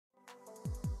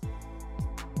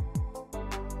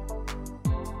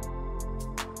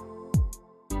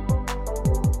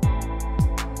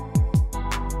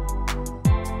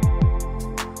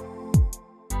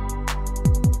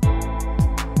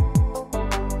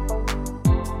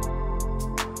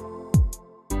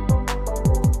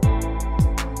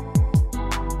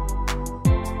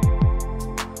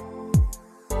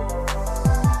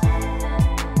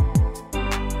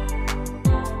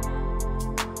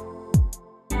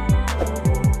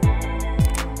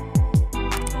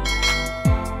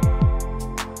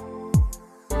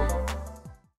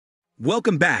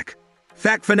Welcome back,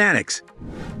 Fact Fanatics.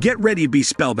 Get ready to be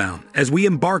spellbound as we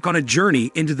embark on a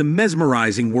journey into the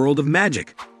mesmerizing world of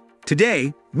magic.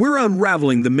 Today, we're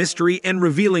unraveling the mystery and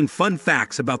revealing fun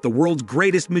facts about the world's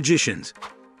greatest magicians.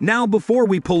 Now, before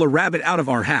we pull a rabbit out of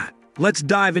our hat, let's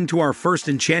dive into our first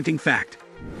enchanting fact.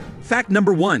 Fact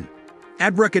number 1.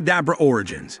 Abracadabra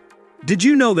origins. Did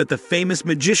you know that the famous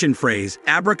magician phrase,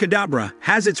 abracadabra,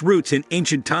 has its roots in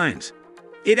ancient times?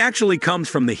 It actually comes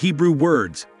from the Hebrew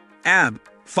words Ab,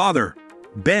 Father,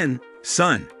 Ben,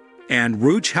 Son, and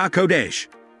Ruach HaKodesh,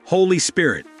 Holy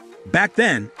Spirit. Back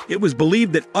then, it was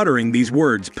believed that uttering these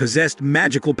words possessed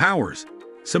magical powers.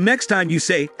 So next time you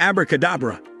say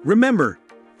abracadabra, remember,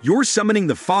 you're summoning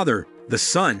the Father, the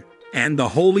Son, and the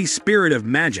Holy Spirit of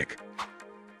magic.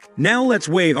 Now let's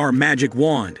wave our magic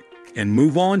wand and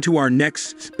move on to our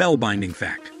next spellbinding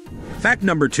fact. Fact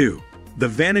number 2. The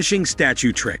vanishing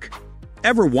statue trick.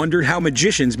 Ever wondered how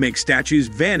magicians make statues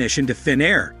vanish into thin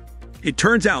air? It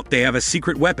turns out they have a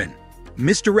secret weapon: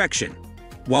 misdirection.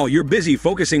 While you're busy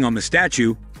focusing on the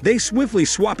statue, they swiftly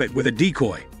swap it with a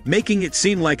decoy, making it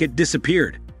seem like it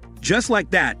disappeared. Just like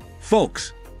that,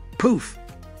 folks. Poof.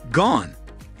 Gone.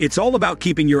 It's all about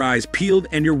keeping your eyes peeled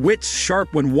and your wits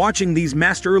sharp when watching these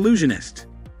master illusionists.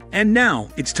 And now,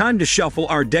 it's time to shuffle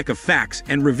our deck of facts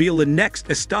and reveal the next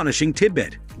astonishing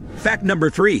tidbit. Fact number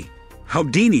 3.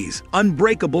 Houdini's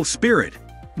unbreakable spirit.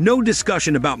 No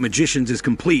discussion about magicians is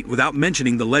complete without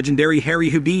mentioning the legendary Harry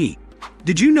Houdini.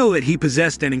 Did you know that he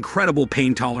possessed an incredible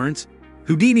pain tolerance?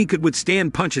 Houdini could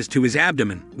withstand punches to his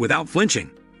abdomen without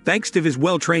flinching, thanks to his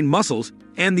well-trained muscles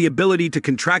and the ability to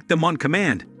contract them on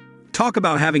command. Talk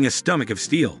about having a stomach of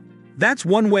steel. That's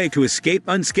one way to escape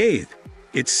unscathed.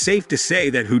 It's safe to say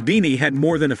that Houdini had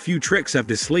more than a few tricks up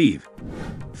his sleeve.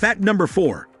 Fact number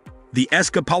 4. The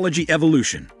escapology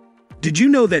evolution. Did you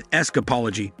know that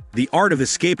escapology, the art of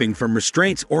escaping from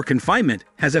restraints or confinement,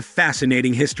 has a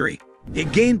fascinating history?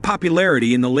 It gained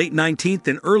popularity in the late 19th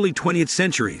and early 20th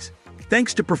centuries,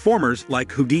 thanks to performers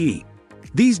like Houdini.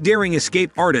 These daring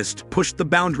escape artists pushed the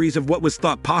boundaries of what was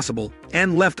thought possible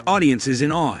and left audiences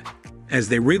in awe, as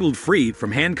they wriggled free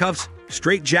from handcuffs,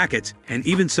 straitjackets, and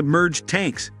even submerged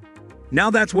tanks. Now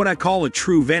that's what I call a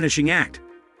true vanishing act.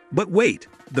 But wait,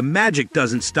 the magic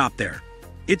doesn't stop there.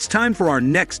 It's time for our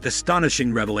next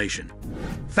astonishing revelation.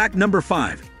 Fact number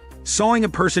 5. Sawing a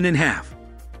person in half.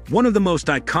 One of the most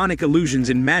iconic illusions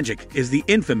in magic is the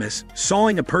infamous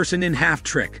sawing a person in half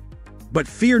trick. But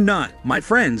fear not, my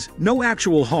friends, no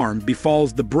actual harm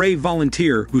befalls the brave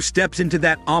volunteer who steps into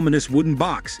that ominous wooden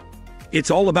box.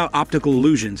 It's all about optical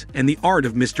illusions and the art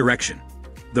of misdirection.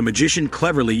 The magician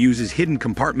cleverly uses hidden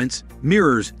compartments,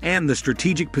 mirrors, and the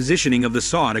strategic positioning of the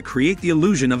saw to create the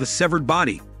illusion of a severed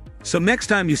body. So next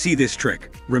time you see this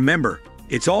trick, remember,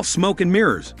 it's all smoke and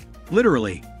mirrors.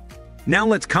 Literally. Now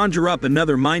let's conjure up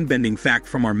another mind-bending fact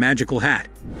from our magical hat.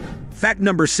 Fact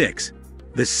number 6.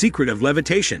 The secret of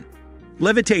levitation.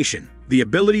 Levitation, the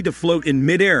ability to float in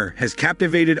midair, has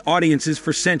captivated audiences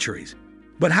for centuries.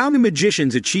 But how do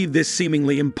magicians achieve this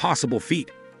seemingly impossible feat?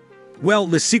 Well,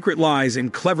 the secret lies in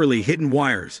cleverly hidden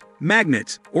wires,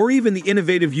 magnets, or even the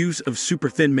innovative use of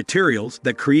super-thin materials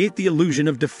that create the illusion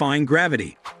of defying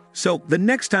gravity. So, the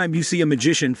next time you see a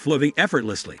magician floating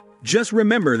effortlessly, just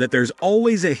remember that there's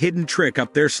always a hidden trick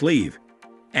up their sleeve.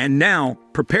 And now,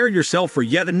 prepare yourself for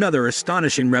yet another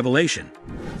astonishing revelation.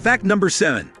 Fact number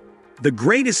 7. The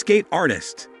great escape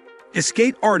artists.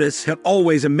 Escape artists have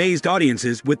always amazed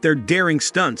audiences with their daring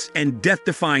stunts and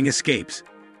death-defying escapes.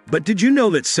 But did you know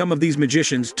that some of these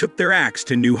magicians took their acts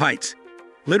to new heights?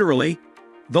 Literally.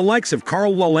 The likes of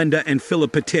Carl Lalenda and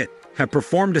Philip Petit have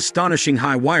performed astonishing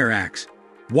high-wire acts,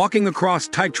 walking across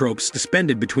tightropes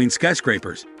suspended between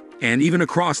skyscrapers, and even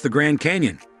across the Grand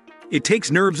Canyon. It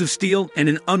takes nerves of steel and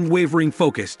an unwavering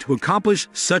focus to accomplish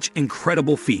such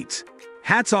incredible feats.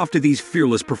 Hats off to these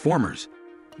fearless performers.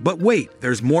 But wait,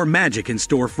 there's more magic in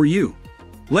store for you.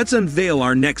 Let's unveil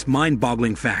our next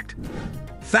mind-boggling fact.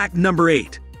 Fact number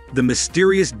 8. The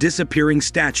mysterious disappearing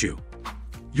statue.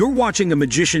 You're watching a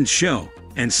magician's show,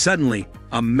 and suddenly,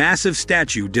 a massive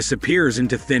statue disappears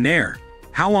into thin air.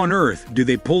 How on earth do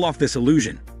they pull off this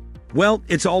illusion? Well,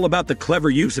 it's all about the clever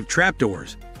use of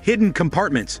trapdoors, hidden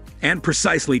compartments, and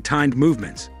precisely timed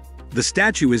movements. The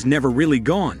statue is never really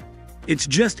gone. It's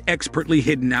just expertly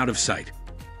hidden out of sight.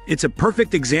 It's a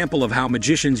perfect example of how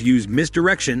magicians use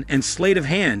misdirection and sleight of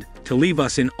hand to leave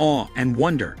us in awe and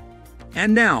wonder.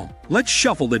 And now, let's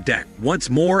shuffle the deck once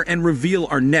more and reveal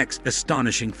our next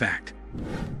astonishing fact.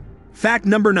 Fact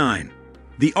number 9.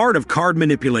 The art of card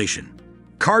manipulation.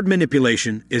 Card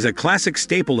manipulation is a classic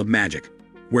staple of magic,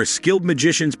 where skilled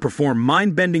magicians perform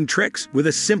mind-bending tricks with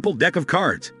a simple deck of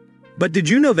cards. But did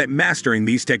you know that mastering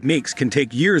these techniques can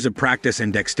take years of practice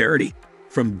and dexterity?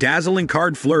 From dazzling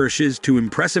card flourishes to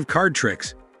impressive card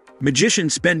tricks,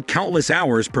 magicians spend countless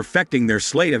hours perfecting their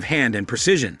sleight of hand and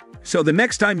precision. So the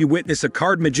next time you witness a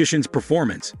card magician's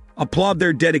performance, applaud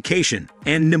their dedication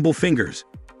and nimble fingers.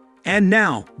 And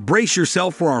now, brace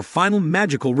yourself for our final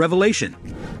magical revelation.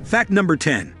 Fact number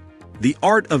 10. The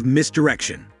art of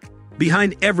misdirection.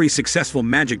 Behind every successful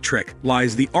magic trick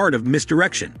lies the art of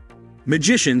misdirection.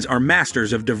 Magicians are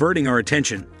masters of diverting our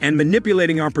attention and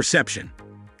manipulating our perception.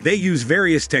 They use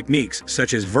various techniques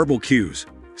such as verbal cues,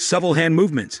 subtle hand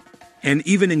movements, and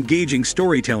even engaging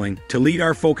storytelling to lead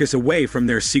our focus away from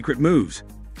their secret moves.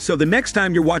 So the next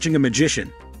time you're watching a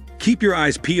magician, keep your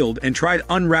eyes peeled and try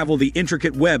to unravel the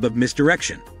intricate web of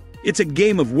misdirection. It's a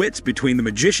game of wits between the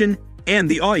magician and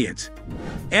the audience.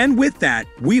 And with that,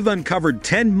 we've uncovered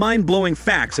 10 mind-blowing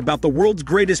facts about the world's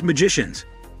greatest magicians.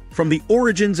 From the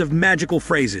origins of magical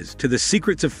phrases to the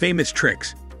secrets of famous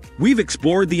tricks, we've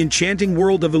explored the enchanting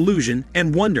world of illusion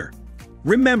and wonder.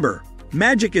 Remember,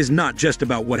 magic is not just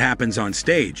about what happens on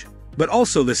stage, but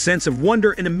also the sense of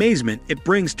wonder and amazement it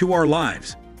brings to our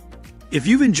lives. If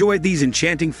you've enjoyed these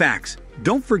enchanting facts,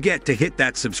 don't forget to hit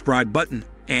that subscribe button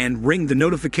and ring the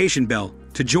notification bell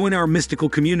to join our mystical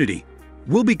community.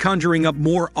 We'll be conjuring up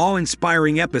more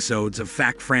awe-inspiring episodes of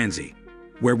Fact Frenzy,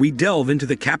 where we delve into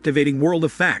the captivating world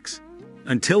of facts.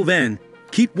 Until then,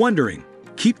 keep wondering,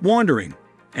 keep wandering,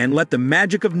 and let the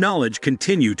magic of knowledge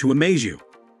continue to amaze you.